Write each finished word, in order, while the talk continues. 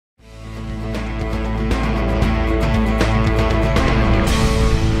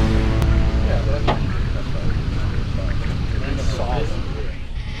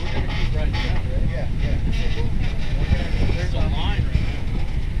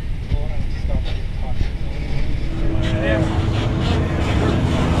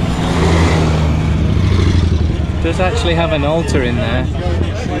actually have an altar in there.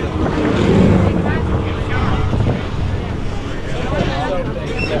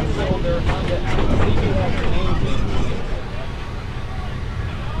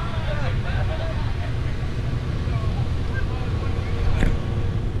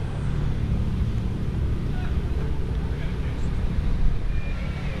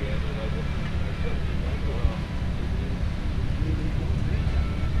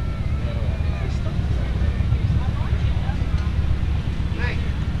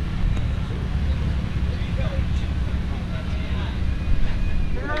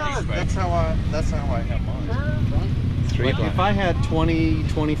 That's how I have mine. Like if I had 20,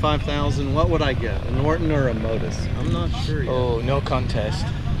 25,000, what would I get? A Norton or a Modus? I'm not sure yet. Oh, no contest.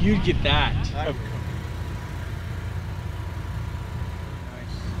 You'd get that.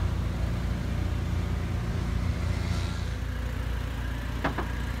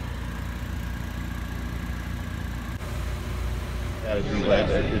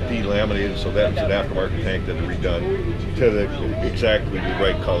 It delaminated, so that was an aftermarket tank that they redone to exactly the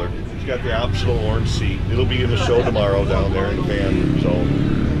right color. It's got the optional orange seat. It'll be in the show tomorrow down there in the van, so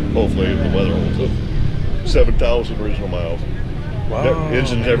hopefully the weather holds up. 7,000 original miles. Wow. The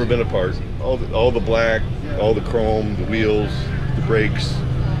engine's never been apart. All the black, all the chrome, the wheels, the brakes,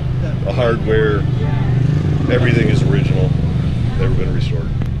 the hardware, everything is original. Never been restored.